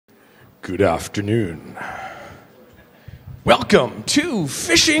Good afternoon. Welcome to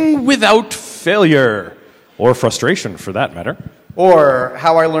Phishing Without Failure, or frustration for that matter. Or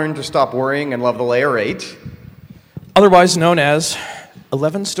How I Learned to Stop Worrying and Love the Layer 8. Otherwise known as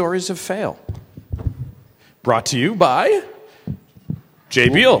 11 Stories of Fail. Brought to you by J.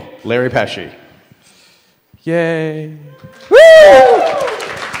 Beale. Larry Pesce. Yay. Woo!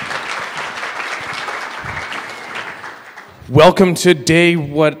 Welcome to day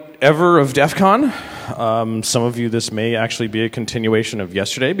whatever of DEF CON. Some of you, this may actually be a continuation of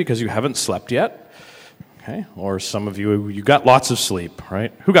yesterday because you haven't slept yet. Okay. Or some of you, you got lots of sleep,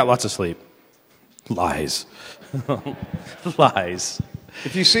 right? Who got lots of sleep? Lies. Lies.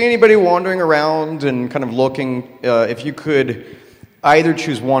 If you see anybody wandering around and kind of looking, if you could either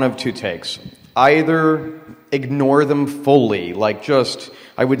choose one of two takes. Either ignore them fully, like just,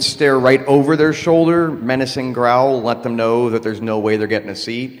 I would stare right over their shoulder, menacing growl, let them know that there's no way they're getting a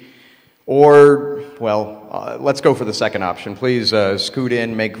seat. Or, well, let's go for the second option. Please scoot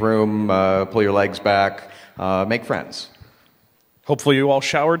in, make room, pull your legs back, make friends. Hopefully you all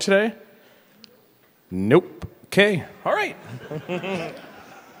showered today? Nope. Okay. All right.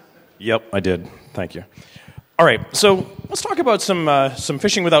 Yep, I did. Thank you. All right. So let's talk about some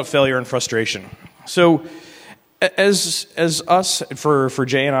phishing without failure and frustration. So as us, for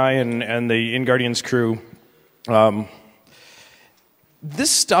Jay and I and the InGuardians crew,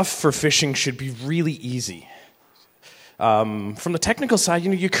 this stuff for phishing should be really easy. From the technical side,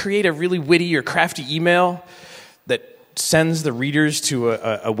 you create a really witty or crafty email that sends the readers to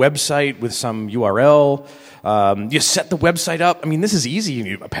a website with some URL. You set the website up. I mean, this is easy.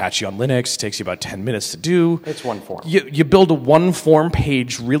 You Apache on Linux. It takes you about 10 minutes to do. It's one form. You build a one form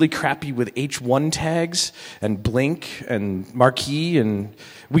page really crappy with H1 tags and blink and marquee, and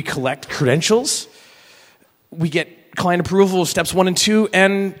we collect credentials. We get client approval of steps 1 and 2,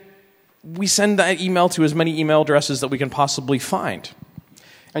 and we send that email to as many email addresses that we can possibly find.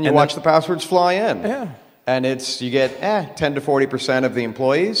 And you watch the passwords fly in. Yeah. And you get 10 to 40% of the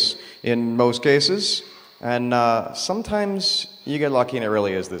employees in most cases. And sometimes you get lucky and it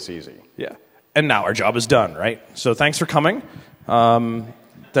really is this easy. Yeah. And now our job is done, right? So thanks for coming.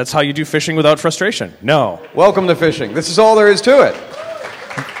 That's how you do phishing without frustration. No. Welcome to phishing. This is all there is to it.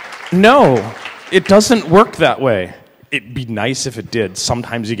 No. It doesn't work that way. It'd be nice if it did.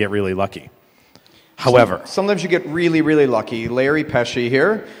 Sometimes you get really lucky. However, sometimes you get really, really lucky. Larry Pesce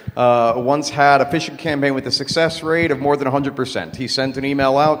here once had a phishing campaign with a success rate of more than 100%. He sent an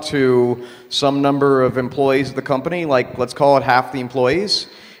email out to some number of employees of the company, like let's call it half the employees,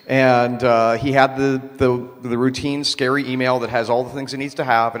 and he had the routine scary email that has all the things it needs to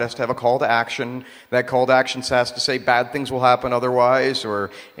have. It has to have a call to action. That call to action has to say bad things will happen otherwise,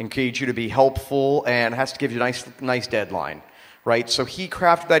 or engage you to be helpful, and has to give you a nice deadline, right? So he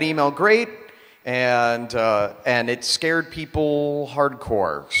crafted that email great. And it scared people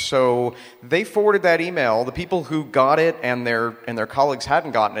hardcore. So they forwarded that email. The people who got it and their colleagues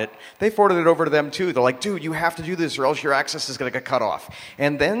hadn't gotten it, they forwarded it over to them too. They're like, dude, you have to do this or else your access is going to get cut off.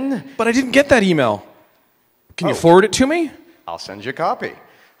 And then... But I didn't get that email. Can you forward it to me? I'll send you a copy.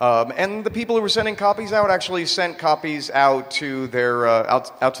 And the people who were sending copies out actually sent copies out to their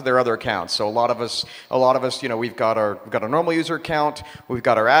out to their other accounts. So a lot of us, we've got our normal user account, we've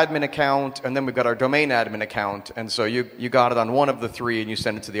got our admin account, and then we've got our domain admin account. And so you got it on one of the three, and you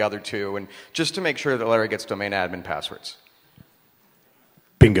send it to the other two, and just to make sure that Larry gets domain admin passwords.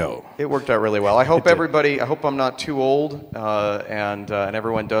 Bingo. It worked out really well. I hope everybody. I hope I'm not too old, and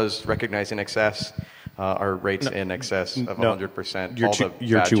everyone does recognize InXS. Our rates in excess of 100%.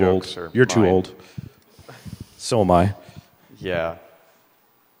 You're too old. You're too old. So am I. Yeah.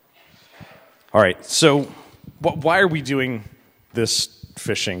 All right. So why are we doing this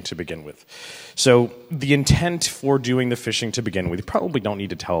phishing to begin with? So the intent for doing the phishing to begin with, you probably don't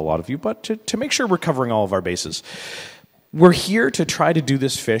need to tell a lot of you, but to make sure we're covering all of our bases. We're here to try to do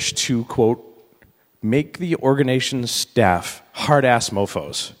this phish to, quote, make the organization's staff hard-ass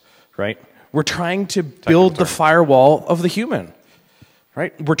mofos, right? We're trying to build the firewall of the human,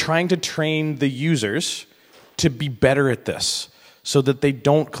 right? We're trying to train the users to be better at this so that they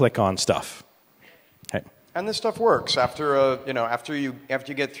don't click on stuff. Okay. And this stuff works after you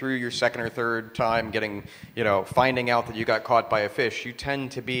get through your second or third time finding out that you got caught by a phish, you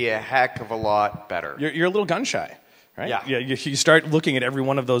tend to be a heck of a lot better. You're a little gun shy. Right? Yeah. You start looking at every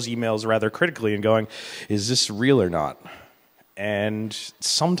one of those emails rather critically and going, is this real or not? And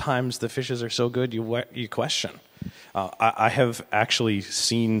sometimes the phishes are so good you question. I have actually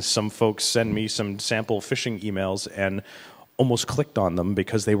seen some folks send me some sample phishing emails and almost clicked on them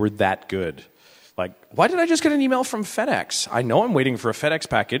because they were that good. Like, why did I just get an email from FedEx? I know I'm waiting for a FedEx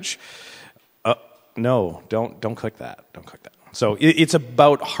package. No, don't click that. Don't click that. So it's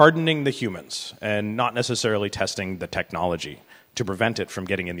about hardening the humans and not necessarily testing the technology to prevent it from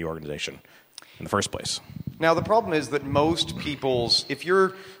getting in the organization in the first place. Now the problem is that most people's,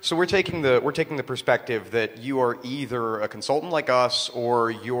 so we're taking the perspective that you are either a consultant like us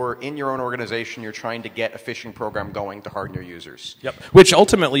or you're in your own organization, you're trying to get a phishing program going to harden your users. Yep. Which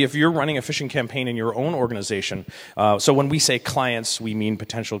ultimately, if you're running a phishing campaign in your own organization, so when we say clients, we mean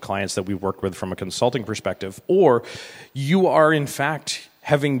potential clients that we work with from a consulting perspective, or you are in fact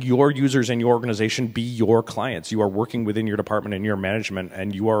having your users in your organization be your clients. You are working within your department and your management,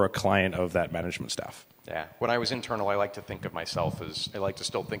 and you are a client of that management staff. Yeah. When I was internal, I like to think of myself as, I like to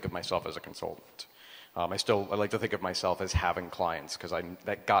still think of myself as a consultant. I like to think of myself as having clients, because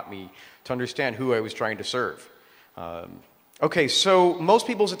that got me to understand who I was trying to serve. Okay, so most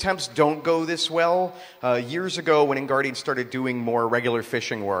people's attempts don't go this well. Years ago, when InGuardians started doing more regular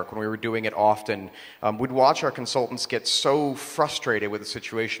phishing work, when we were doing it often, we'd watch our consultants get so frustrated with the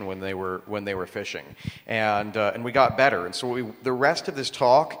situation when they were phishing, and we got better. And so the rest of this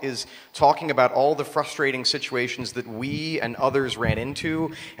talk is talking about all the frustrating situations that we and others ran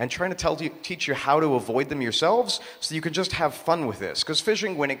into, and trying to teach you how to avoid them yourselves, so you can just have fun with this. Because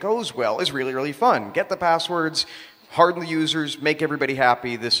phishing, when it goes well, is really, really fun. Get the passwords, harden the users, make everybody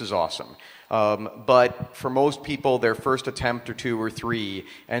happy. This is awesome. But for most people, their first attempt or two or three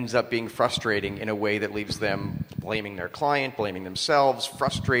ends up being frustrating in a way that leaves them blaming their client, blaming themselves,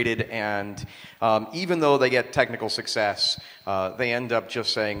 frustrated, and even though they get technical success, they end up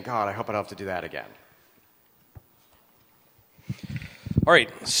just saying, God, I hope I don't have to do that again. All right,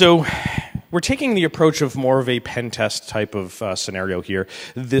 so we're taking the approach of more of a pen test type of scenario here.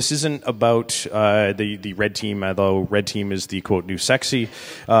 This isn't about the red team, although red team is the, quote, new sexy.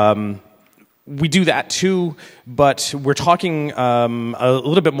 We do that too, but we're talking a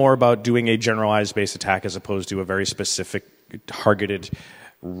little bit more about doing a generalized based attack as opposed to a very specific targeted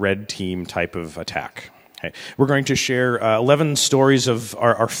red team type of attack. Okay. We're going to share 11 stories of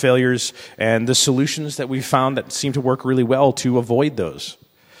our failures and the solutions that we found that seem to work really well to avoid those.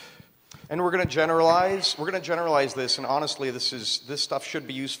 And we're going to generalize. We're going to generalize this, and honestly, this stuff should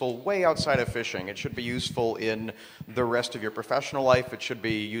be useful way outside of phishing. It should be useful in the rest of your professional life. It should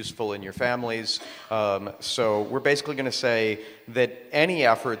be useful in your families. So we're basically going to say that any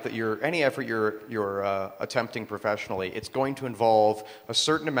effort you're attempting professionally, it's going to involve a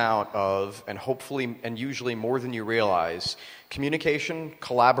certain amount of, and hopefully, and usually more than you realize, communication,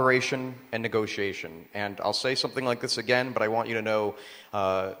 collaboration, and negotiation. And I'll say something like this again, but I want you to know.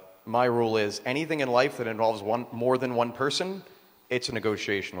 My rule is anything in life that involves more than one person, it's a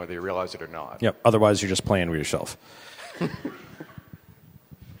negotiation, whether you realize it or not. Yep. Otherwise, you're just playing with yourself.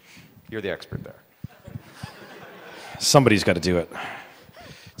 You're the expert there. Somebody's got to do it.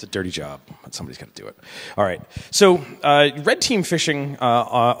 It's a dirty job, but somebody's got to do it. All right. So red team phishing,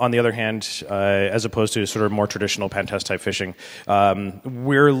 on the other hand, as opposed to sort of more traditional pen test type phishing,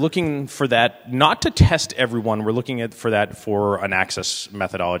 we're looking for that not to test everyone. We're looking for that for an access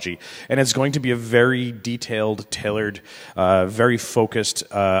methodology, and it's going to be a very detailed, tailored, very focused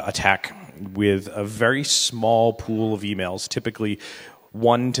attack with a very small pool of emails, typically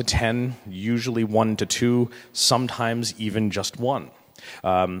 1 to 10, usually 1 to 2, sometimes even just 1.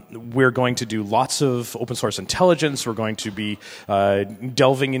 We're going to do lots of open source intelligence. We're going to be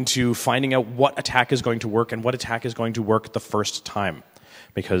delving into finding out what attack is going to work and what attack is going to work the first time,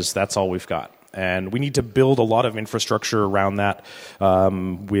 because that's all we've got. And we need to build a lot of infrastructure around that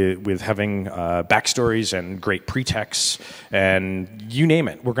with having backstories and great pretexts and you name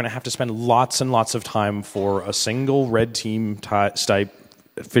it. We're going to have to spend lots and lots of time for a single red team type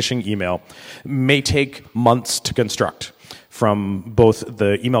phishing email. It may take months to construct, from both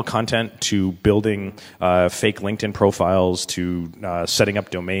the email content to building fake LinkedIn profiles to setting up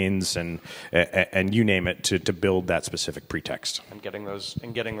domains and you name it to build that specific pretext. And getting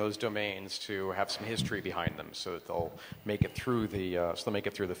those domains to have some history behind them, so that they'll make it through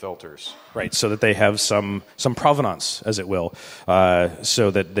the filters. Right, so that they have some provenance, as it will,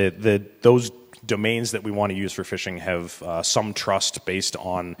 so that those domains that we want to use for phishing have some trust based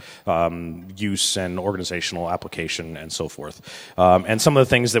on use and organizational application and so forth. And some of the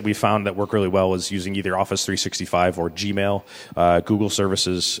things that we found that work really well is using either Office 365 or Gmail, Google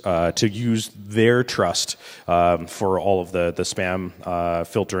services, to use their trust for all of the spam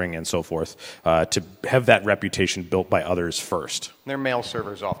filtering and so forth, to have that reputation built by others first. Their mail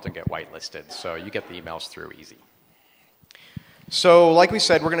servers often get whitelisted, so you get the emails through easy. So, like we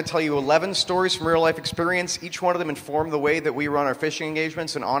said, we're going to tell you 11 stories from real-life experience. Each one of them inform the way that we run our phishing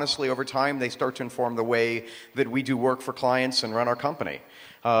engagements, and honestly, over time, they start to inform the way that we do work for clients and run our company.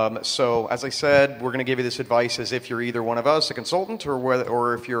 So, as I said, we're going to give you this advice as if you're either one of us, a consultant,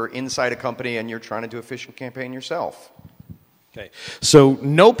 or if you're inside a company and you're trying to do a phishing campaign yourself. Okay. So,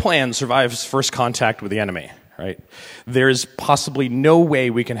 no plan survives first contact with the enemy. Right? There's possibly no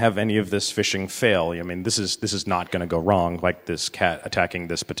way we can have any of this phishing fail. I mean, this is not going to go wrong, like this cat attacking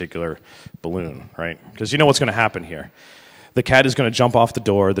this particular balloon, right? Because you know what's going to happen here. The cat is going to jump off the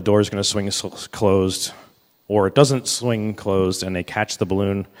door is going to swing closed, or it doesn't swing closed, and they catch the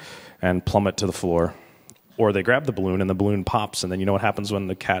balloon and plummet to the floor. Or they grab the balloon, and the balloon pops, and then you know what happens when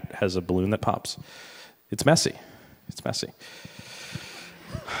the cat has a balloon that pops? It's messy. It's messy.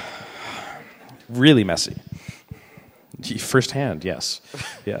 Really messy. Firsthand, yes,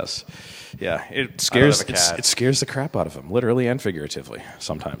 yes, yeah. It scares the crap out of them, literally and figuratively,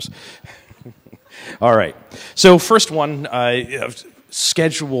 sometimes. All right. So first one,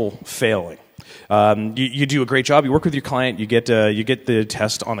 schedule failing. You do a great job. You work with your client. You get the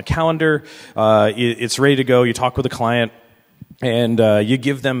test on a calendar. It's ready to go. You talk with the client. And you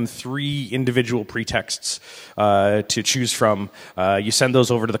give them 3 individual pretexts to choose from. You send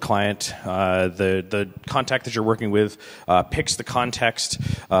those over to the client. The contact that you're working with picks the context.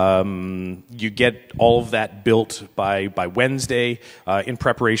 You get all of that built by Wednesday in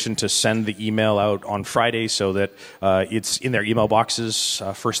preparation to send the email out on Friday so that it's in their email boxes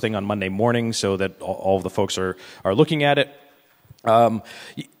first thing on Monday morning so that all of the folks are looking at it.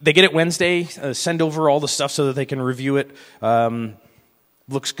 They get it Wednesday, send over all the stuff so that they can review it.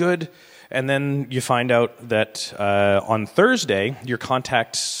 Looks good. And then you find out that on Thursday, your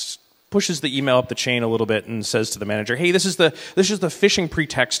contact pushes the email up the chain a little bit and says to the manager, hey, this is the phishing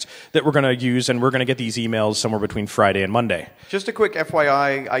pretext that we're going to use, and we're going to get these emails somewhere between Friday and Monday. Just a quick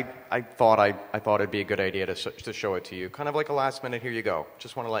FYI, I thought it'd be a good idea to show it to you. Kind of like a last minute, here you go.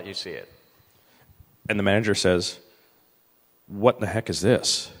 Just want to let you see it. And the manager says, what the heck is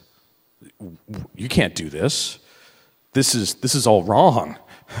this? You can't do this. This is all wrong.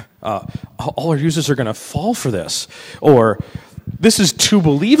 All our users are going to fall for this. Or this is too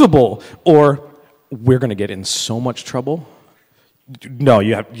believable. Or we're going to get in so much trouble. No,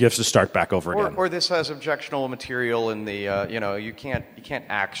 you have to start back over again. Or this has objectionable material in the you can't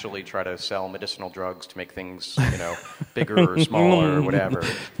actually try to sell medicinal drugs to make things bigger or smaller or whatever.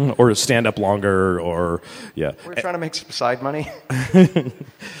 Or stand up longer, or yeah. We're trying to make some side money.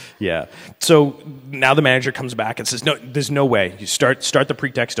 Yeah. So now the manager comes back and says, no, there's no way. You start the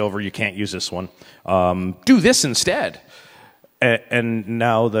pretext over. You can't use this one. Do this instead. And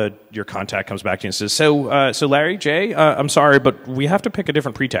now your contact comes back to you and says, so Larry, Jay, I'm sorry, but we have to pick a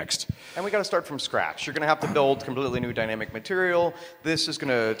different pretext. And we got to start from scratch. You're going to have to build completely new dynamic material. This is going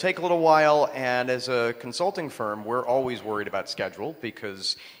to take a little while, and as a consulting firm, we're always worried about schedule,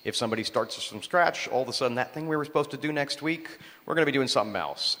 because if somebody starts us from scratch, all of a sudden that thing we were supposed to do next week, we're going to be doing something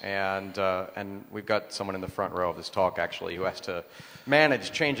else. And we've got someone in the front row of this talk, actually, who has to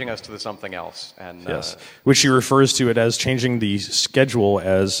manage changing us to something else. And yes, which she refers to it as changing the schedule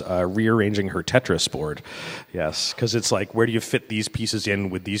as rearranging her Tetris board. Yes, because it's like, where do you fit these pieces in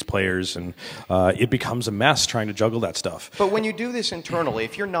with these players? And it becomes a mess trying to juggle that stuff. But when you do this internally,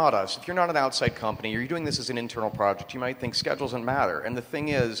 if you're not us, if you're not an outside company, or you're doing this as an internal project, you might think schedule doesn't matter. And the thing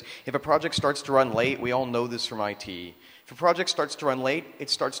is, if a project starts to run late, we all know this from IT, if a project starts to run late, it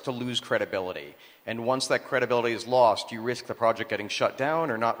starts to lose credibility. And once that credibility is lost, you risk the project getting shut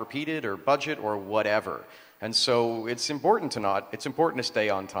down or not repeated or budget or whatever. And so it's important to stay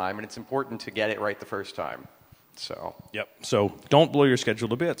on time, and it's important to get it right the first time. So. Yep. So don't blow your schedule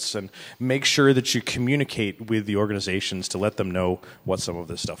to bits, and make sure that you communicate with the organizations to let them know what some of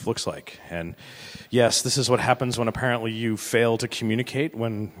this stuff looks like. And yes, this is what happens when apparently you fail to communicate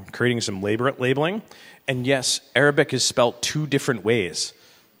when creating some labeling. And yes, Arabic is spelt 2 different ways,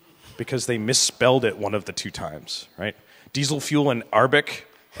 because they misspelled it one of the 2 times, right? Diesel fuel in Arabic,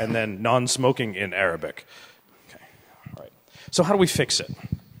 and then non-smoking in Arabic. Okay, all right. So how do we fix it?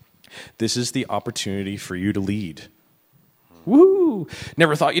 This is the opportunity for you to lead. Woo!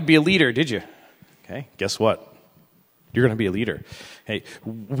 Never thought you'd be a leader, did you? Okay, guess what? You're going to be a leader. Hey,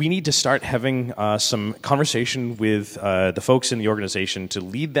 we need to start having some conversation with the folks in the organization to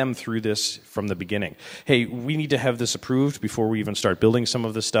lead them through this from the beginning. Hey, we need to have this approved before we even start building some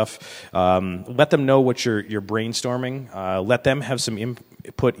of this stuff. Let them know what you're brainstorming. Let them have some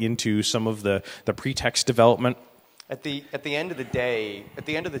input into some of the pretext development. At the end of the day,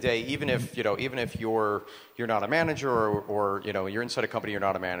 even if you're not a manager or you're inside a company, you're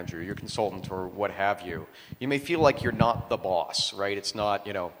not a manager, you're a consultant or what have you, you may feel like you're not the boss, right? It's not,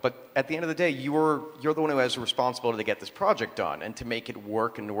 but at the end of the day, you're the one who has a responsibility to get this project done and to make it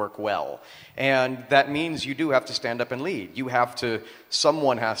work and work well. And that means you do have to stand up and lead.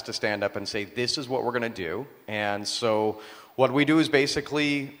 Someone has to stand up and say, this is what we're going to do. And so what we do is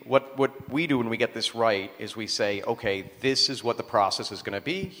basically, what we do when we get this right is we say, okay, this is what the process is going to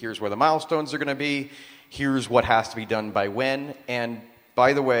be. Here's where the milestones are going to be. Here's what has to be done by when. And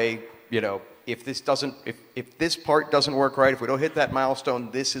by the way, if this part doesn't work right, if we don't hit that milestone,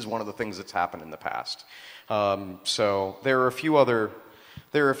 this is one of the things that's happened in the past. So there are a few other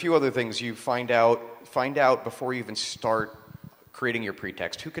things you find out before you even start creating your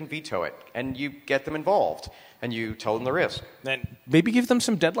pretext. Who can veto it? And you get them involved. And you tell them the risk. And maybe give them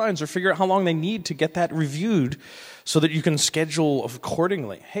some deadlines or figure out how long they need to get that reviewed so that you can schedule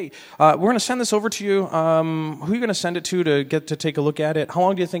accordingly. Hey, we're going to send this over to you. Who are you going to send it to get to take a look at it? How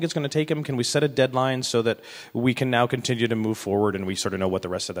long do you think it's going to take them? Can we set a deadline so that we can now continue to move forward and we sort of know what the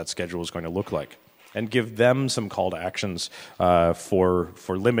rest of that schedule is going to look like? And give them some call to actions for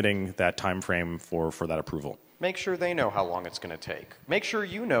limiting that time frame for that approval. Make sure they know how long it's going to take. Make sure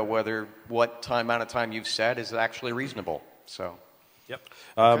you know what amount of time you've set is actually reasonable. So, yep.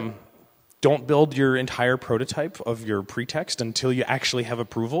 Okay. Don't build your entire prototype of your pretext until you actually have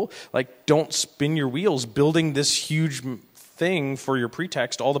approval. Like, don't spin your wheels building this huge thing for your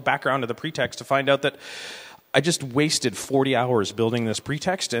pretext, all the background of the pretext, to find out that I just wasted 40 hours building this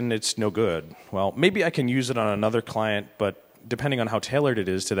pretext and it's no good. Well, maybe I can use it on another client, but depending on how tailored it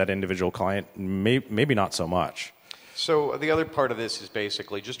is to that individual client, maybe not so much. So the other part of this is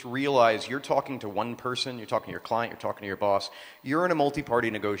basically just realize you're talking to one person, you're talking to your client, you're talking to your boss. You're in a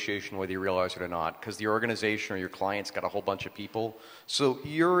multi-party negotiation whether you realize it or not, because the organization or your client's got a whole bunch of people. So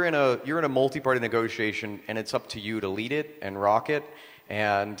you're in a multi-party negotiation, and it's up to you to lead it and rock it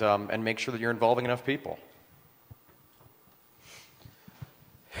and make sure that you're involving enough people.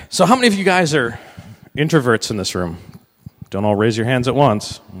 So how many of you guys are introverts in this room? Don't all raise your hands at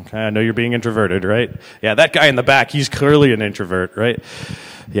once. Okay, I know you're being introverted, right? Yeah, that guy in the back, he's clearly an introvert, right?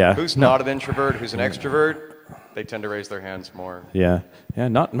 Yeah. Who's not an introvert? Who's an extrovert? They tend to raise their hands more. Yeah,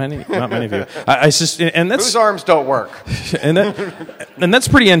 not many of you. And that's, whose arms don't work. and that's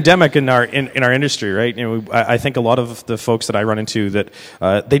pretty endemic in our industry, right? I think a lot of the folks that I run into that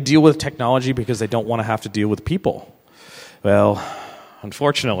they deal with technology because they don't want to have to deal with people. Well,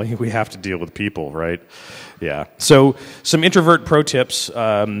 unfortunately, we have to deal with people, right? Yeah. So some introvert pro tips.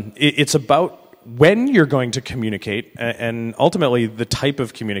 It's about when you're going to communicate and ultimately the type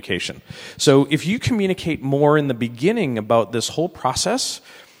of communication. So if you communicate more in the beginning about this whole process,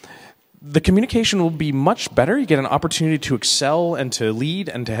 the communication will be much better. You get an opportunity to excel and to lead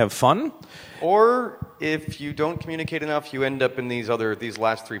and to have fun. Or if you don't communicate enough, you end up in these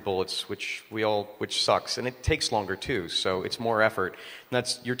last three bullets, which sucks, and it takes longer too. So it's more effort.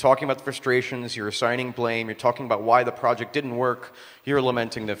 And you're talking about the frustrations, you're assigning blame, you're talking about why the project didn't work, you're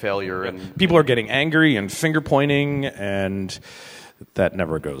lamenting the failure, and people are getting angry and finger pointing, and that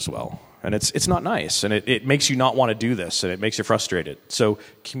never goes well. And it's not nice, and it makes you not want to do this, and it makes you frustrated. So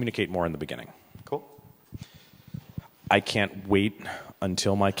communicate more in the beginning. Cool. I can't wait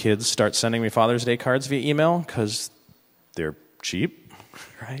until my kids start sending me Father's Day cards via email because they're cheap,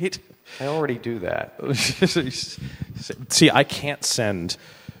 right? I already do that. See, I can't send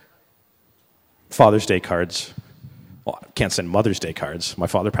Father's Day cards. Well, I can't send Mother's Day cards. My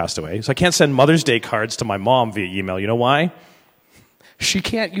father passed away. So I can't send Mother's Day cards to my mom via email. You know why? She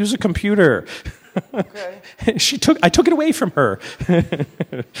can't use a computer. Okay. I took it away from her.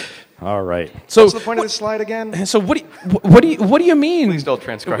 All right. So what's the point of this slide again? So what do you mean? Please don't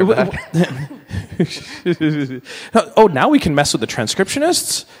transcribe that. Oh, now we can mess with the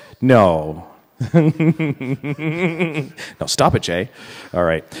transcriptionists? No. No, stop it, Jay. All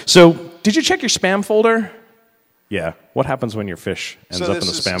right. So did you check your spam folder? Yeah. What happens when your fish ends up in the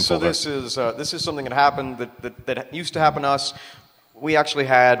spam folder? So this is something that happened that used to happen to us. We actually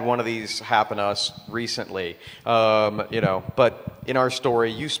had one of these happen to us recently, but in our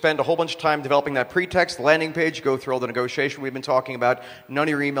story, you spend a whole bunch of time developing that pretext, the landing page, you go through all the negotiation we've been talking about, none of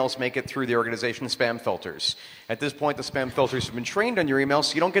your emails make it through the organization's spam filters. At this point, the spam filters have been trained on your email,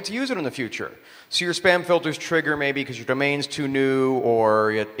 so you don't get to use it in the future. So your spam filters trigger maybe because your domain's too new, or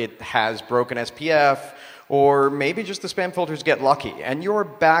it has broken SPF, or maybe just the spam filters get lucky, and you're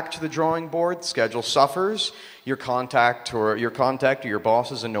back to the drawing board, schedule suffers, your contact or your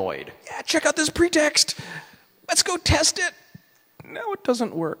boss is annoyed. Yeah, check out this pretext. Let's go test it. No, it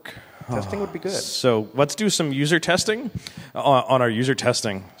doesn't work. Testing would be good. So let's do some user testing on our user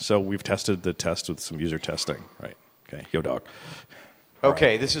testing. So we've tested the test with some user testing, right? Okay, yo dog.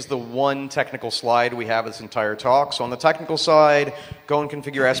 Okay, this is the one technical slide we have this entire talk. So on the technical side, go and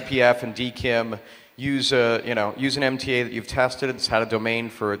configure SPF and DKIM. Use an MTA that you've tested. It's had a domain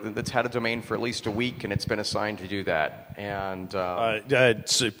for at least a week, and it's been assigned to do that. And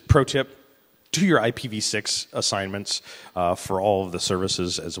it's a pro tip: do your IPv6 assignments for all of the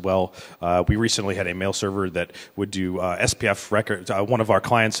services as well. We recently had a mail server that would do SPF records. One of our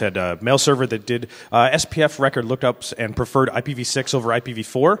clients had a mail server that did SPF record lookups and preferred IPv6 over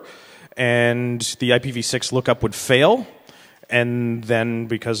IPv4, and the IPv6 lookup would fail. And then,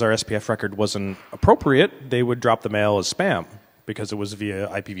 because our SPF record wasn't appropriate, they would drop the mail as spam because it was via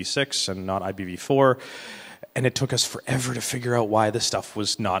IPv6 and not IPv4. And it took us forever to figure out why this stuff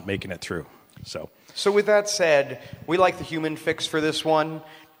was not making it through. So with that said, we like the human fix for this one.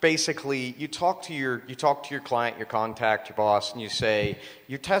 Basically, you talk to your client, your contact, your boss, and you say,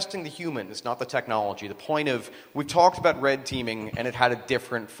 you're testing the humans, not the technology. The point of, we've talked about red teaming, and it had a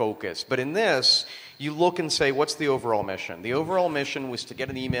different focus. But in this, you look and say, what's the overall mission? The overall mission was to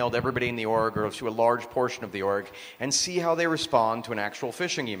get an email to everybody in the org, or to a large portion of the org, and see how they respond to an actual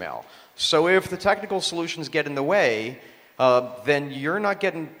phishing email. So if the technical solutions get in the way, then you're not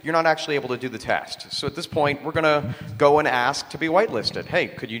actually able to do the test. So at this point, we're going to go and ask to be whitelisted. Hey,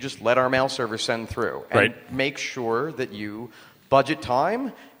 could you just let our mail server send through? And right. Make sure that you budget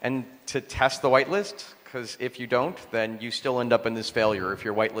time and to test the whitelist, because if you don't, then you still end up in this failure if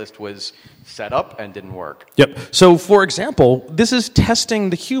your whitelist was set up and didn't work. Yep. So for example, this is testing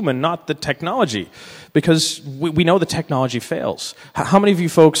the human, not the technology, because we know the technology fails. How many of you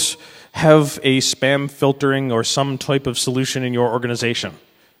folks have a spam filtering or some type of solution in your organization?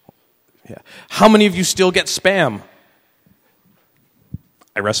 Yeah. How many of you still get spam?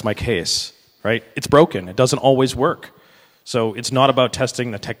 I rest my case, right? It's broken. It doesn't always work. So it's not about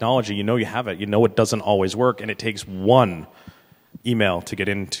testing the technology. You know you have it. You know it doesn't always work, and it takes one email to get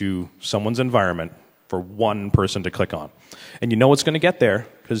into someone's environment for one person to click on. And you know it's going to get there,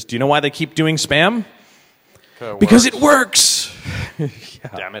 because do you know why they keep doing spam? Because it works. Yeah.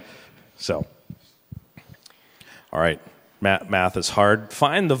 Damn it. So, all right, math is hard.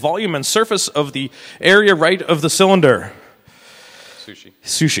 Find the volume and surface of the area right of the cylinder.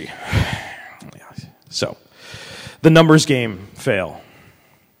 Sushi. Yeah. So, the numbers game fail.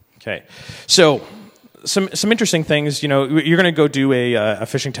 Okay, so some interesting things. You know, you're going to go do a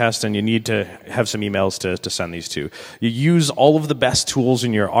phishing test, and you need to have some emails to send these to. You use all of the best tools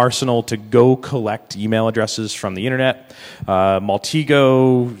in your arsenal to go collect email addresses from the internet.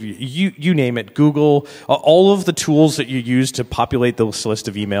 Maltego, you name it, Google, all of the tools that you use to populate this list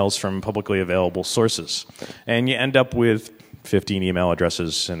of emails from publicly available sources. And you end up with 15 email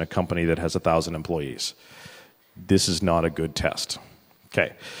addresses in a company that has 1,000 employees. This is not a good test.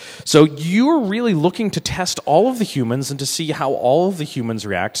 Okay, so you're really looking to test all of the humans and to see how all of the humans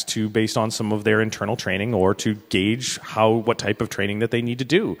react to based on some of their internal training, or to gauge what type of training that they need to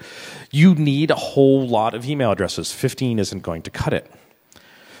do. You need a whole lot of email addresses. 15 isn't going to cut it.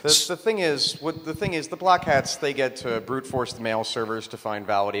 The thing is, the black hats, they get to brute force the mail servers to find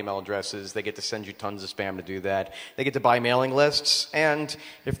valid email addresses. They get to send you tons of spam to do that. They get to buy mailing lists, and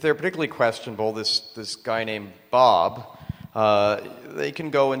if they're particularly questionable, this guy named Bob, they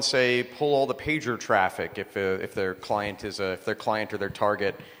can go and say pull all the pager traffic if their client or their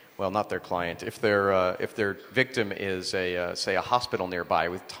target, well, not their client, if their victim is say a hospital nearby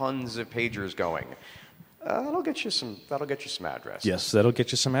with tons of pagers going. That'll get you some addresses. Yes, that'll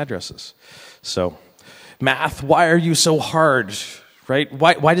get you some addresses. So, math, why are you so hard? Right?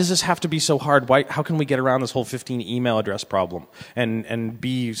 Why does this have to be so hard? How can we get around this whole 15 email address problem and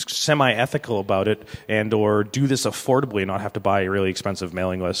be semi-ethical about it, and or do this affordably and not have to buy really expensive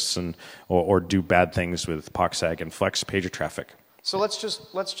mailing lists or do bad things with POCSAG and flex pager traffic? So let's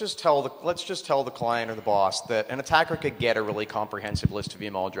just tell the client or the boss that an attacker could get a really comprehensive list of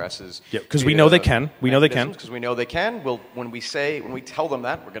email addresses. Yeah, because we know they can. We know they can. Because we know they can. When we tell them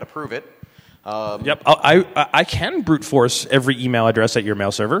that, we're going to prove it. Yep, I can brute force every email address at your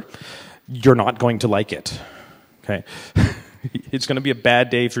mail server. You're not going to like it. Okay, it's going to be a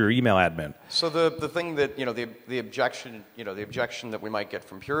bad day for your email admin. So the thing that the objection that we might get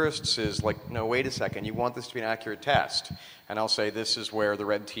from purists is like, no, wait a second, you want this to be an accurate test, and I'll say this is where the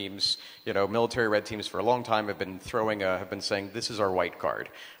red teams, military red teams for a long time have been saying this is our white card.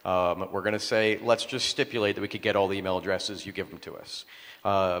 We're going to say let's just stipulate that we could get all the email addresses, you give them to us.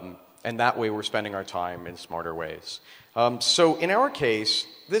 And that way we're spending our time in smarter ways. So in our case,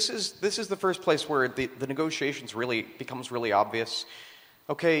 this is the first place where the negotiations really becomes really obvious.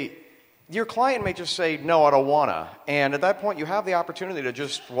 Okay, your client may just say, no, I don't wanna. And at that point, you have the opportunity to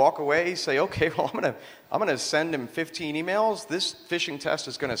just walk away, say, okay, well, I'm gonna send him 15 emails. This phishing test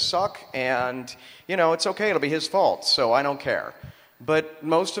is gonna suck, and it's okay, it'll be his fault, so I don't care. But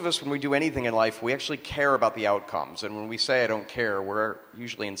most of us, when we do anything in life, we actually care about the outcomes. And when we say I don't care, we're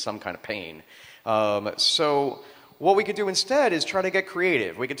usually in some kind of pain. So what we could do instead is try to get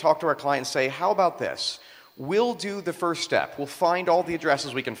creative. We could talk to our client and say, how about this? We'll do the first step. We'll find all the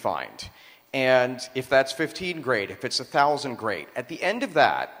addresses we can find. And if that's 15, great. If it's 1,000, great. At the end of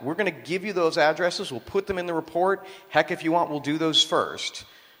that, we're going to give you those addresses. We'll put them in the report. Heck, if you want, we'll do those first.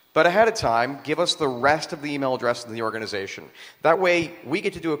 But ahead of time, give us the rest of the email addresses in the organization. That way, we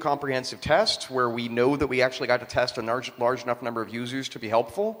get to do a comprehensive test where we know that we actually got to test a large enough number of users to be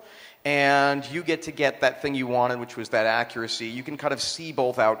helpful. And you get to get that thing you wanted, which was that accuracy. You can kind of see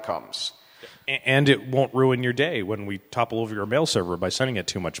both outcomes. And it won't ruin your day when we topple over your mail server by sending it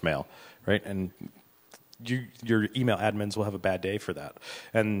too much mail, right? And your email admins will have a bad day for that,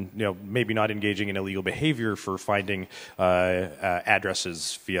 and maybe not engaging in illegal behavior for finding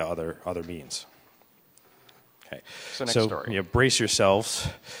addresses via other means. Okay, so next story. Brace yourselves.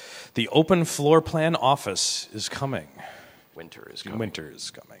 The open floor plan office is coming. Winter is coming. Winter is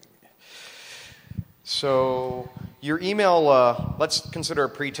coming. So your email, let's consider a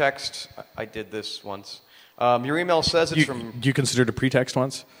pretext. I did this once. Your email says it's from... You considered a pretext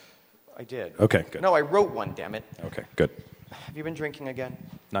once? I did. Okay, good. No, I wrote one, damn it. Okay, good. Have you been drinking again?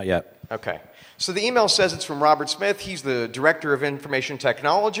 Not yet. Okay. So the email says it's from Robert Smith. He's the Director of Information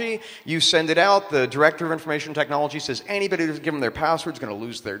Technology. You send it out. The Director of Information Technology says anybody who's given their password is going to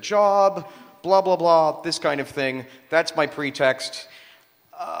lose their job, blah, blah, blah, this kind of thing. That's my pretext.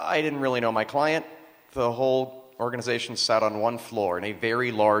 I didn't really know my client. The whole organization sat on one floor in a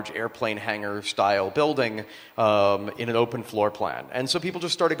very large airplane hangar style building in an open floor plan. And so people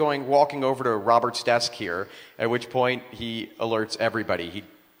just started walking over to Robert's desk here, at which point he alerts everybody. He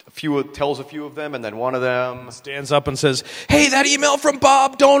tells a few of them, and then one of them stands up and says, "Hey, that email from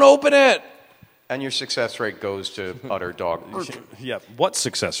Bob, don't open it." And your success rate goes to utter dog. Yeah, what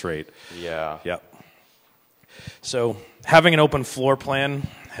success rate? Yeah. Yeah. So having an open floor plan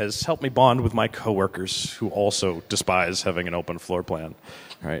has helped me bond with my coworkers who also despise having an open floor plan,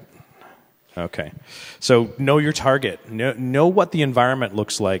 right? Okay. So know your target. Know what the environment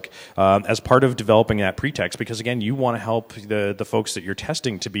looks like as part of developing that pretext, because again, you want to help the folks that you're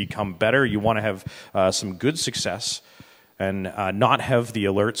testing to become better. You want to have some good success and not have the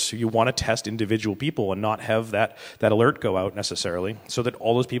alerts. You want to test individual people and not have that alert go out necessarily, so that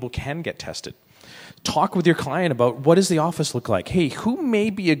all those people can get tested. Talk with your client about what does the office look like. Hey, who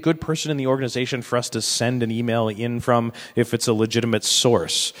may be a good person in the organization for us to send an email in from if it's a legitimate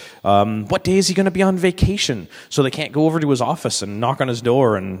source? What day is he going to be on vacation so they can't go over to his office and knock on his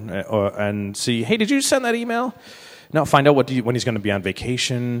door and see, hey, did you send that email? No, find out when he's going to be on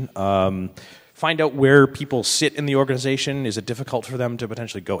vacation. Find out where people sit in the organization. Is it difficult for them to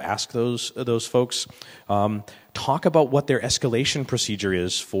potentially go ask those folks? Talk about what their escalation procedure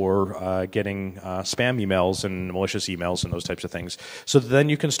is for getting spam emails and malicious emails and those types of things. So then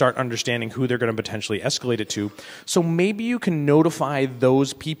you can start understanding who they're going to potentially escalate it to. So maybe you can notify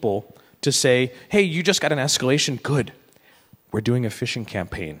those people to say, hey, you just got an escalation. Good. We're doing a phishing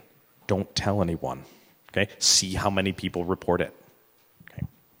campaign. Don't tell anyone. Okay? See how many people report it.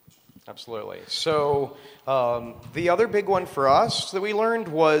 Absolutely. So the other big one for us that we learned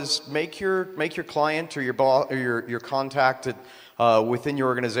was make your client or your boss or your contact within your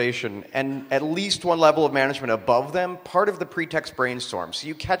organization and at least one level of management above them part of the pretext brainstorm. So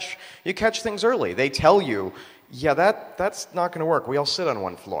you catch things early. They tell you, yeah, that's not going to work. We all sit on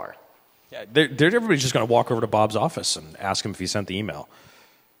one floor. Yeah, everybody's just going to walk over to Bob's office and ask him if he sent the email.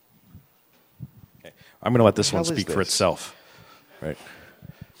 Okay. I'm going to let this one speak for itself. Right.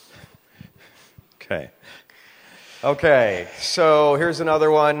 Okay, so here's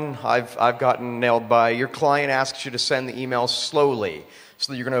another one I've gotten nailed by. Your client asks you to send the email slowly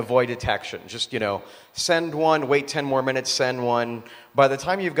so that you're going to avoid detection. Just, send one, wait 10 more minutes, send one. By the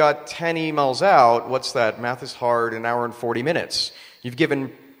time you've got 10 emails out, what's that? Math is hard, an hour and 40 minutes. You've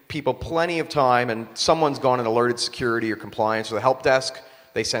given people plenty of time, and someone's gone and alerted security or compliance or the help desk.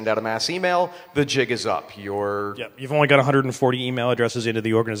 They send out a mass email. The jig is up. You've only got 140 email addresses into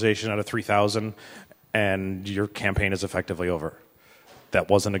the organization out of 3,000, and your campaign is effectively over. That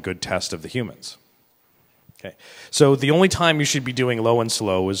wasn't a good test of the humans. Okay. So the only time you should be doing low and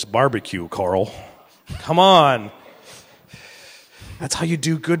slow is barbecue, Carl. Come on. That's how you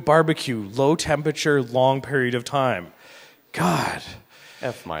do good barbecue. Low temperature, long period of time. God.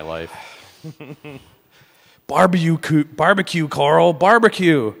 F my life. Barbecue, Carl,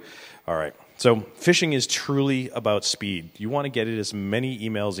 barbecue. All All right. So phishing is truly about speed. You want to get as many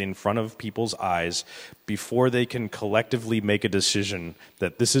emails in front of people's eyes before they can collectively make a decision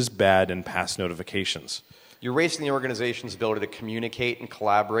that this is bad and pass notifications. You're wasting the organization's ability to communicate and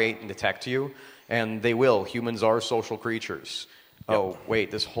collaborate and detect you, and they will. Humans are social creatures. Yep. Oh,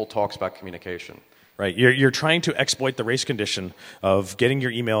 wait, this whole talk's about communication. Right. You're trying to exploit the race condition of getting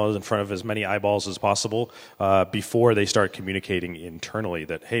your email in front of as many eyeballs as possible before they start communicating internally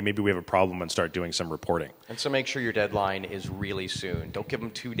that, hey, maybe we have a problem, and start doing some reporting. And so make sure your deadline is really soon. Don't give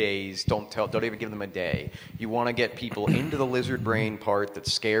them 2 days. Don't even give them a day. You want to get people into the lizard brain part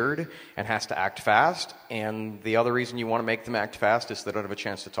that's scared and has to act fast. And the other reason you want to make them act fast is they don't have a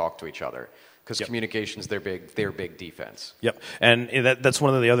chance to talk to each other. Because communication's their big defense. Yep, and that's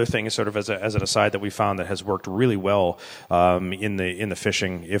one of the other things, sort of as an aside, that we found that has worked really well in the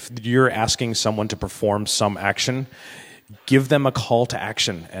phishing. If you're asking someone to perform some action, give them a call to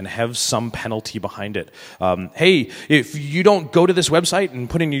action and have some penalty behind it. Hey, if you don't go to this website and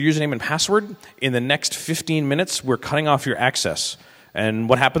put in your username and password, in the next 15 minutes, we're cutting off your access. And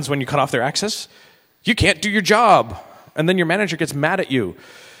what happens when you cut off their access? You can't do your job, and then your manager gets mad at you.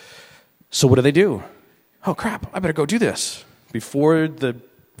 So what do? Oh, crap, I better go do this. Before the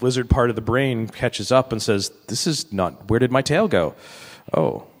lizard part of the brain catches up and says, this is not, where did my tail go?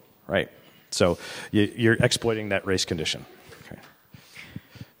 Oh, right. So you're exploiting that race condition.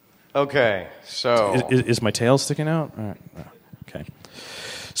 Okay, so... Is my tail sticking out? All right. Okay.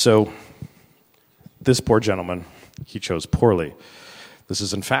 So this poor gentleman, he chose poorly. This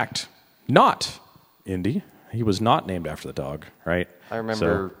is, in fact, not Indy. He was not named after the dog, right? I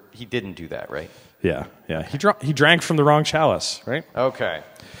remember he didn't do that, right? Yeah. He drank from the wrong chalice, right? Okay.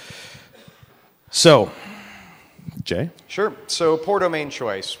 So, Jay? Sure. So, poor domain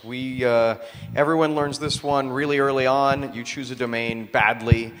choice. Everyone learns this one really early on. You choose a domain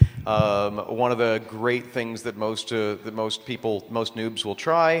badly. One of the great things that most noobs will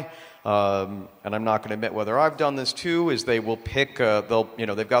try, and I'm not going to admit whether I've done this too, is they will pick.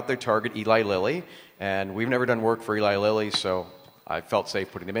 They've got their target Eli Lilly, and we've never done work for Eli Lilly, so I felt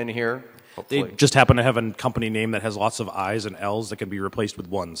safe putting them in here. Hopefully. They just happen to have a company name that has lots of I's and L's that can be replaced with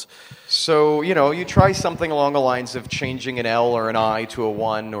ones. So, you try something along the lines of changing an L or an I to a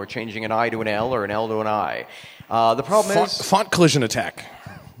 1, or changing an I to an L or an L to an I. The problem is... Font collision attack.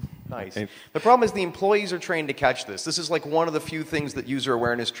 Nice. The problem is the employees are trained to catch this. This is like one of the few things that user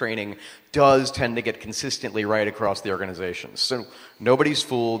awareness training does tend to get consistently right across the organization. So nobody's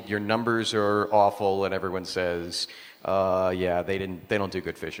fooled, your numbers are awful, and everyone says, yeah, they don't do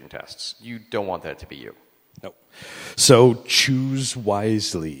good phishing tests. You don't want that to be you. Nope. So choose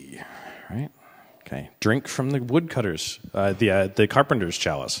wisely, right? Okay. Drink from the woodcutters, the carpenter's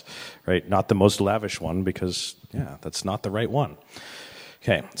chalice, right? Not the most lavish one, because that's not the right one.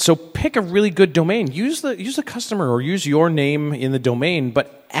 Okay, so pick a really good domain. Use the customer, or use your name in the domain,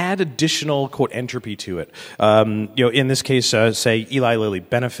 but add additional quote entropy to it. In this case, say Eli Lilly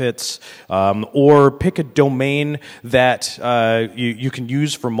benefits, or pick a domain that you can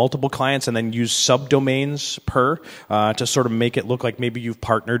use for multiple clients, and then use subdomains per to sort of make it look like maybe you've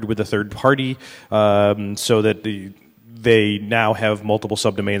partnered with a third party, so that they now have multiple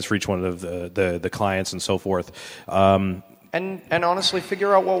subdomains for each one of the clients and so forth. And honestly,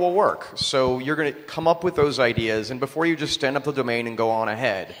 figure out what will work. So you're going to come up with those ideas, and before you just stand up the domain and go on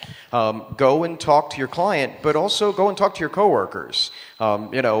ahead, go and talk to your client, but also go and talk to your coworkers.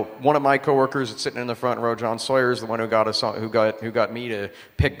 One of my coworkers that's sitting in the front row, John Sawyer, is the one who got me to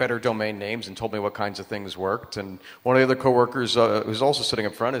pick better domain names and told me what kinds of things worked. And one of the other coworkers who's also sitting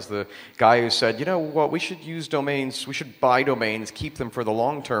up front is the guy who said, you know what, we should use domains, we should buy domains, keep them for the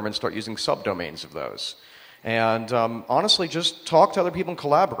long term, and start using subdomains of those. And honestly, just talk to other people and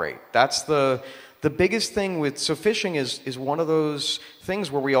collaborate. That's the biggest thing with... So phishing is one of those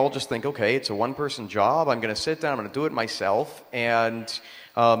things where we all just think, okay, it's a one-person job. I'm going to sit down, I'm going to do it myself. And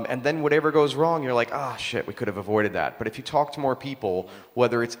then whatever goes wrong, you're like, shit, we could have avoided that. But if you talk to more people,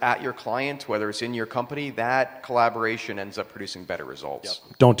 whether it's at your client, whether it's in your company, that collaboration ends up producing better results.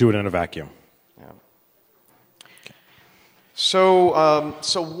 Yep. Don't do it in a vacuum. Yeah.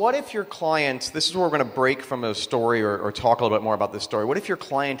 So what if your client, this is where we're going to break from a story or talk a little bit more about this story. What if your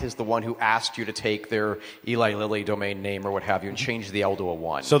client is the one who asked you to take their Eli Lilly domain name or what have you and change the L to a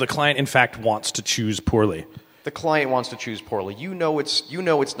 1? So the client, in fact, wants to choose poorly. The client wants to choose poorly. You know it's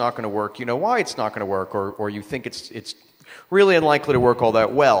not going to work. You know why it's not going to work, or you think it's really unlikely to work all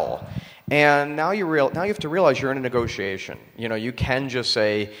that well. And now you have to realize you're in a negotiation. You can just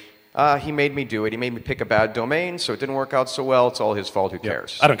say, he made me do it. He made me pick a bad domain, so it didn't work out so well. It's all his fault. Who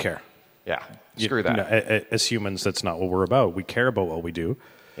cares? I don't care. Yeah, screw that. As humans, that's not what we're about. We care about what we do.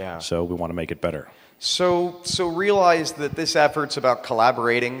 Yeah. So we want to make it better. So realize that this effort's about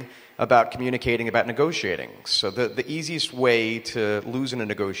collaborating, about communicating, about negotiating. So the easiest way to lose in a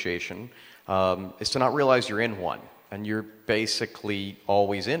negotiation is to not realize you're in one. And you're basically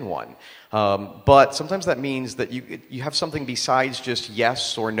always in one. But sometimes that means that you have something besides just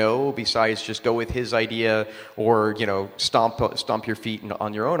yes or no, besides just go with his idea or, you know, stomp your feet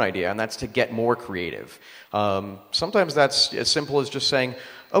on your own idea, and that's to get more creative. Sometimes that's as simple as just saying,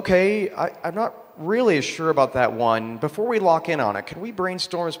 okay, I'm not really as sure about that one. Before we lock in on it, can we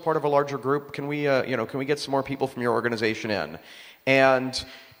brainstorm as part of a larger group? Can we, can we get some more people from your organization in? And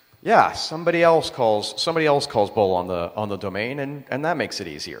yeah, somebody else calls bull on the domain, and that makes it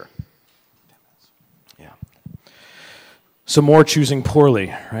easier. Yeah. Some more choosing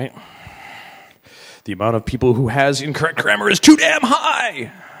poorly, right? The amount of people who has incorrect grammar is too damn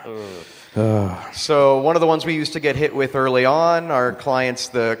high. So one of the ones we used to get hit with early on,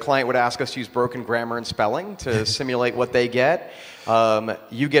 the client would ask us to use broken grammar and spelling to simulate what they get.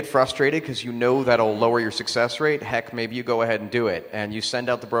 You get frustrated because you know that'll lower your success rate. Heck, maybe you go ahead and do it. And you send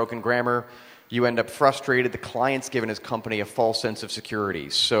out the broken grammar. You end up frustrated. The client's given his company a false sense of security.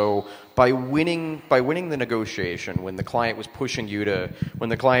 So by winning the negotiation, when the client was pushing you to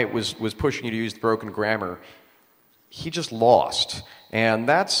use the broken grammar, he just lost. And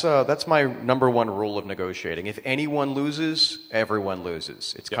that's my number one rule of negotiating. If anyone loses, everyone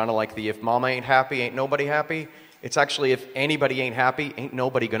loses. It's kind of like the if mama ain't happy, ain't nobody happy. It's actually if anybody ain't happy, ain't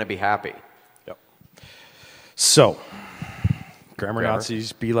nobody going to be happy. Yep. So, grammar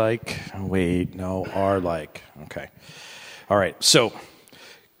Nazis be like, wait, no, are like. Okay. All right. So,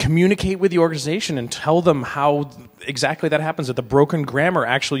 communicate with the organization and tell them how exactly that happens, that the broken grammar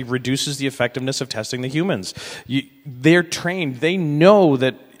actually reduces the effectiveness of testing the humans. They're trained. They know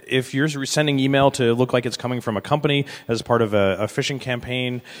that if you're sending email to look like it's coming from a company as part of a phishing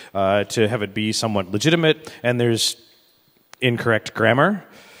campaign, to have it be somewhat legitimate, and there's incorrect grammar,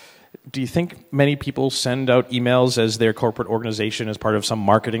 do you think many people send out emails as their corporate organization as part of some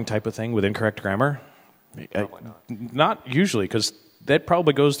marketing type of thing with incorrect grammar? Probably not. Not usually, because that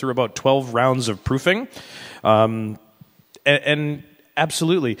probably goes through about 12 rounds of proofing. And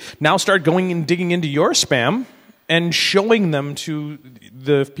absolutely. Now start going and digging into your spam and showing them to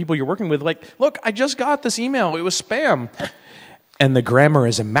the people you're working with, like, look, I just got this email. It was spam. And the grammar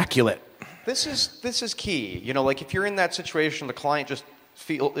is immaculate. This is key. You know, like if you're in that situation, the client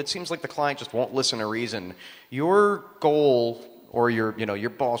it seems like the client just won't listen to reason. Your goal, or your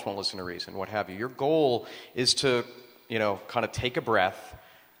boss won't listen to reason, what have you. Your goal is to, kind of take a breath,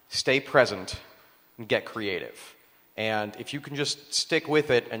 stay present, and get creative. And if you can just stick with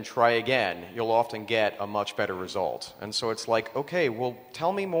it and try again, you'll often get a much better result. And so it's like, okay, well,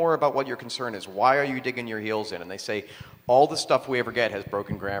 tell me more about what your concern is. Why are you digging your heels in? And they say, all the stuff we ever get has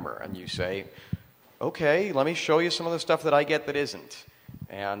broken grammar. And you say, okay, let me show you some of the stuff that I get that isn't.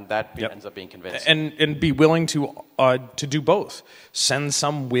 And that ends up being convincing. And be willing to do both. Send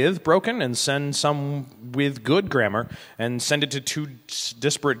some with broken and send some with good grammar, and send it to two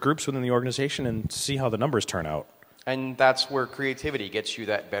disparate groups within the organization and see how the numbers turn out. And that's where creativity gets you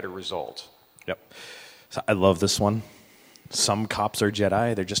that better result. Yep. So I love this one. Some cops are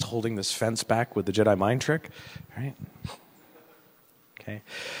Jedi. They're just holding this fence back with the Jedi mind trick. Right? Okay.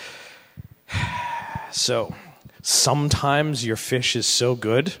 So, sometimes your fish is so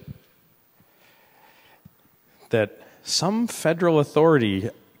good that some federal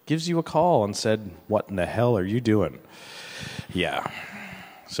authority gives you a call and said, what in the hell are you doing? Yeah.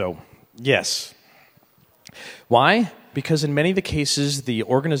 So, yes. Why? Because in many of the cases, the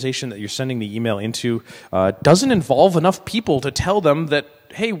organization that you're sending the email into doesn't involve enough people to tell them that,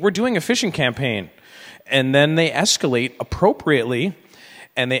 hey, we're doing a phishing campaign. And then they escalate appropriately,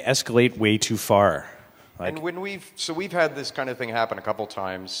 and they escalate way too far. And when we've had this kind of thing happen a couple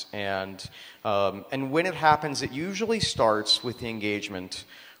times, and when it happens, it usually starts with the engagement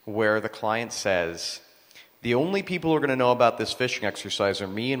where the client says, the only people who are going to know about this phishing exercise are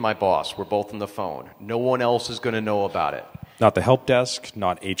me and my boss. We're both on the phone. No one else is going to know about it. Not the help desk,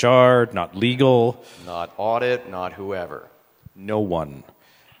 not HR, not legal. Not audit, not whoever. No one.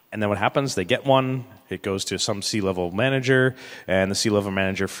 And then what happens? They get one. It goes to some C-level manager, and the C-level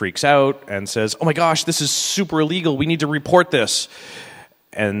manager freaks out and says, oh my gosh, this is super illegal. We need to report this.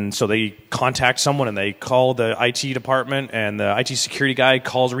 And so they contact someone, and they call the IT department, and the IT security guy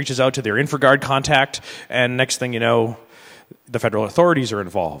reaches out to their InGuard contact, and next thing you know, the federal authorities are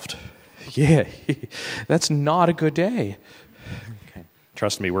involved. Yeah, that's not a good day. Okay.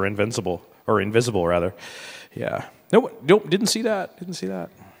 Trust me, we're invincible, or invisible rather. Yeah. Nope, didn't see that.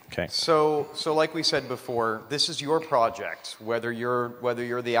 Okay. So like we said before, this is your project. Whether you're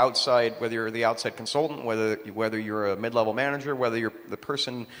the outside consultant, whether you're a mid-level manager, whether you're the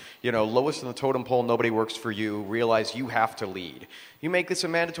person lowest in the totem pole, nobody works for you. Realize you have to lead. You make this a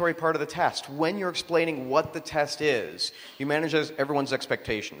mandatory part of the test. When you're explaining what the test is, you manage everyone's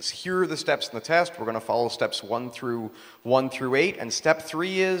expectations. Here are the steps in the test. We're going to follow steps 1 through 8, and step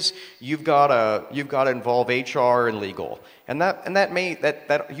 3 is you've got to involve HR and legal. And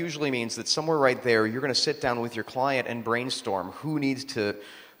that usually means that somewhere right there you're going to sit down with your client and brainstorm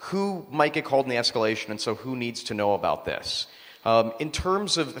who might get called in the escalation, and so who needs to know about this. In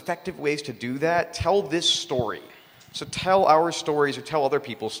terms of effective ways to do that, tell this story. So tell our stories or tell other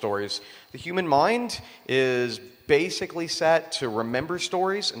people's stories. The human mind is basically set to remember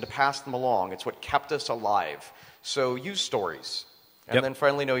stories and to pass them along. It's what kept us alive. So use stories. And then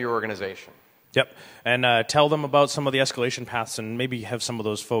finally know your organization. Yep, and tell them about some of the escalation paths, and maybe have some of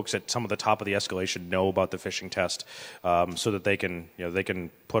those folks at some of the top of the escalation know about the phishing test, so that they can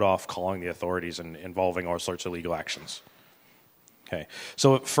put off calling the authorities and involving all sorts of legal actions. Okay,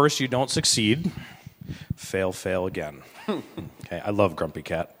 so at first you don't succeed, fail again. Okay, I love Grumpy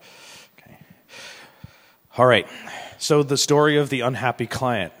Cat. Okay, all right. So the story of the unhappy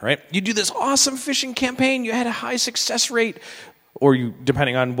client, right? You do this awesome phishing campaign, you had a high success rate. Or you,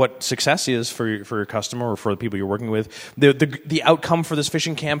 depending on what success is for your customer or for the people you're working with, the outcome for this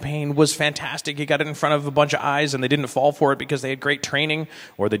phishing campaign was fantastic. You got it in front of a bunch of eyes, and they didn't fall for it because they had great training,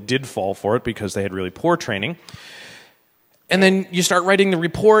 or they did fall for it because they had really poor training. And then you start writing the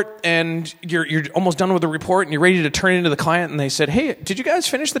report, and you're almost done with the report, and you're ready to turn it into the client, and they said, "Hey, did you guys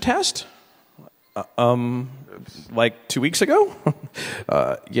finish the test?" Like 2 weeks ago?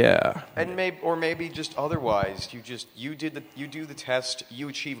 Yeah. And maybe just otherwise. You do the test, you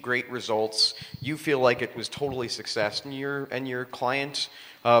achieve great results, you feel like it was totally success, and your client,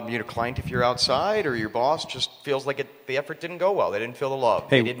 if you're outside, or your boss just feels like the effort didn't go well. They didn't feel the love.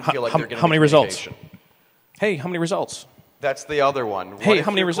 Hey, they didn't feel like they're getting how many results? communication. Hey, how many results? That's the other one. Hey, how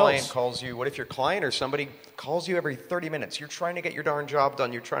many results? What if your client or somebody calls you every 30 minutes? You're trying to get your darn job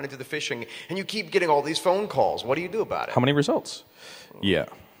done. You're trying to do the phishing, and you keep getting all these phone calls. What do you do about it? How many results? Yeah.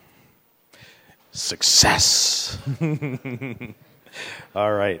 Success.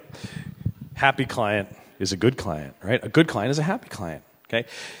 All right. Happy client is a good client, right? A good client is a happy client, okay?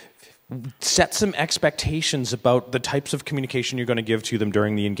 Set some expectations about the types of communication you're going to give to them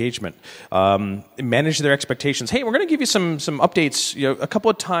during the engagement. Manage their expectations. Hey, we're going to give you some updates, a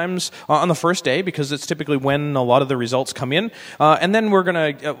couple of times on the first day, because it's typically when a lot of the results come in. And then I'm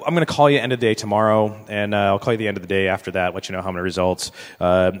going to call you end of the day tomorrow, and I'll call you the end of the day after that, let you know how many results.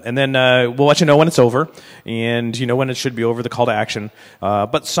 And then we'll let you know when it's over, and when it should be over, the call to action.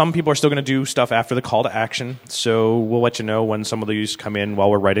 But some people are still going to do stuff after the call to action, so we'll let you know when some of these come in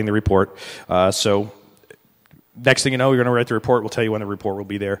while we're writing the report. So next thing you know, you're going to write the report. We'll tell you when the report will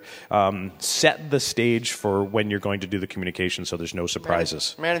be there. Set the stage for when you're going to do the communication, so there's no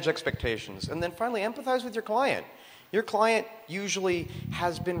surprises. Manage expectations. And then finally, empathize with your client. Your client usually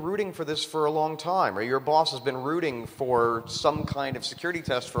has been rooting for this for a long time, or your boss has been rooting for some kind of security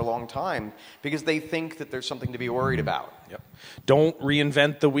test for a long time because they think that there's something to be worried about. Yep. Don't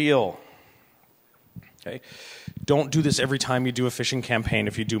reinvent the wheel. Okay. Don't do this every time you do a phishing campaign.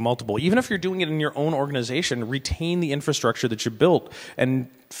 If you do multiple, even if you're doing it in your own organization, retain the infrastructure that you built and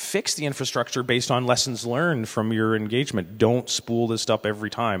fix the infrastructure based on lessons learned from your engagement. Don't spool this stuff every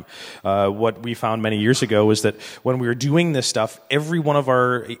time. What we found many years ago is that when we were doing this stuff, every one of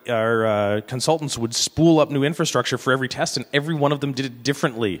our consultants would spool up new infrastructure for every test, and every one of them did it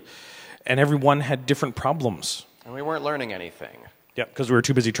differently, and everyone had different problems. And we weren't learning anything. Yeah, because we were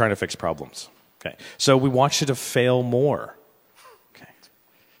too busy trying to fix problems. Okay, so we want you to fail more. Okay,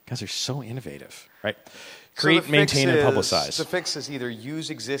 guys are so innovative, right? Create, maintain, and publicize. The fix is either use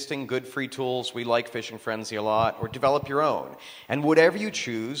existing good free tools, we like Phishing Frenzy a lot, or develop your own. And whatever you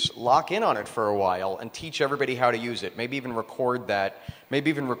choose, lock in on it for a while and teach everybody how to use it. Maybe even record that. Maybe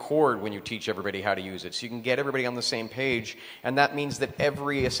even record when you teach everybody how to use it, so you can get everybody on the same page. And that means that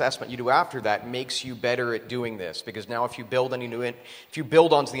every assessment you do after that makes you better at doing this. Because now, if you build if you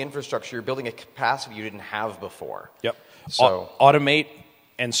build onto the infrastructure, you're building a capacity you didn't have before. Yep. So automate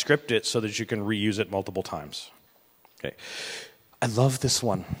and script it so that you can reuse it multiple times. Okay. I love this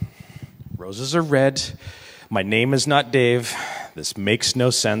one. Roses are red. My name is not Dave. This makes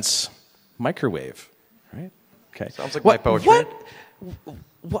no sense. Microwave. Right? Okay. Sounds like my poetry.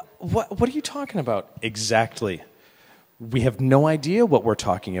 What are you talking about exactly? We have no idea what we're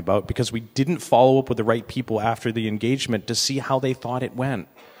talking about because we didn't follow up with the right people after the engagement to see how they thought it went.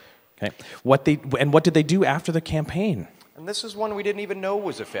 Okay. What did they do after the campaign? And this is one we didn't even know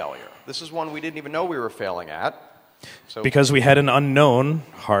was a failure. This is one we didn't even know we were failing at. So, because we had an unknown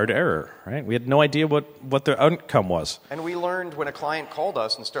hard error, right? We had no idea what the outcome was. and we learned when a client called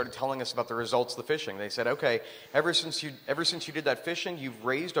us and started telling us about the results of the phishing. They said, okay, ever since you did that phishing, you've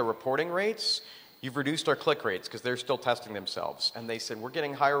raised our reporting rates, you've reduced our click rates, because they're still testing themselves. And they said, we're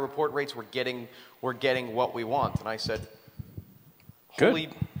getting higher report rates, we're getting what we want. And I said, holy,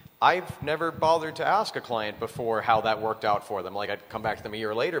 I've never bothered to ask a client before how that worked out for them. Like, I'd come back to them a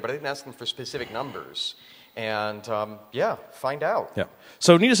year later, but I didn't ask them for specific numbers. And yeah, find out. Yeah.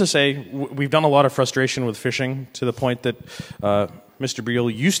 So needless to say, we've done a lot of frustration with phishing to the point that Mr. Beale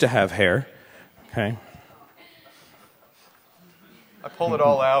used to have hair. Okay. I pulled it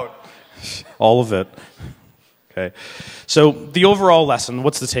all out. All of it. Okay. So the overall lesson,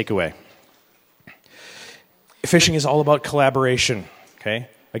 what's the takeaway? Phishing is all about collaboration. Okay.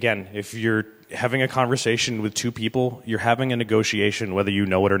 Again, if you're having a conversation with two people, you're having a negotiation whether you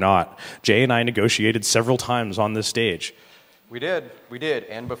know it or not. Jay and I negotiated several times on this stage. We did,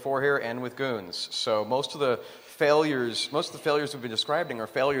 and before here, and with goons. So most of the failures we've been describing are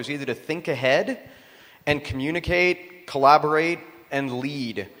failures either to think ahead and communicate, collaborate, and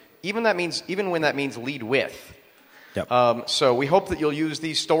lead. Even when that means lead with. Yep. So we hope that you'll use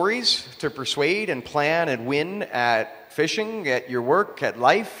these stories to persuade and plan and win at phishing, at your work, at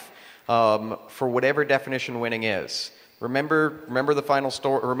life. For whatever definition winning is. Remember the final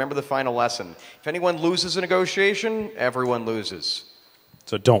story. Remember the final lesson. If anyone loses a negotiation, everyone loses.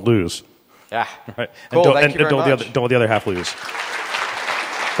 So don't lose. Yeah. Right. Cool. And don't let the other half lose.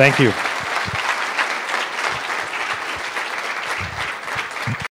 Thank you.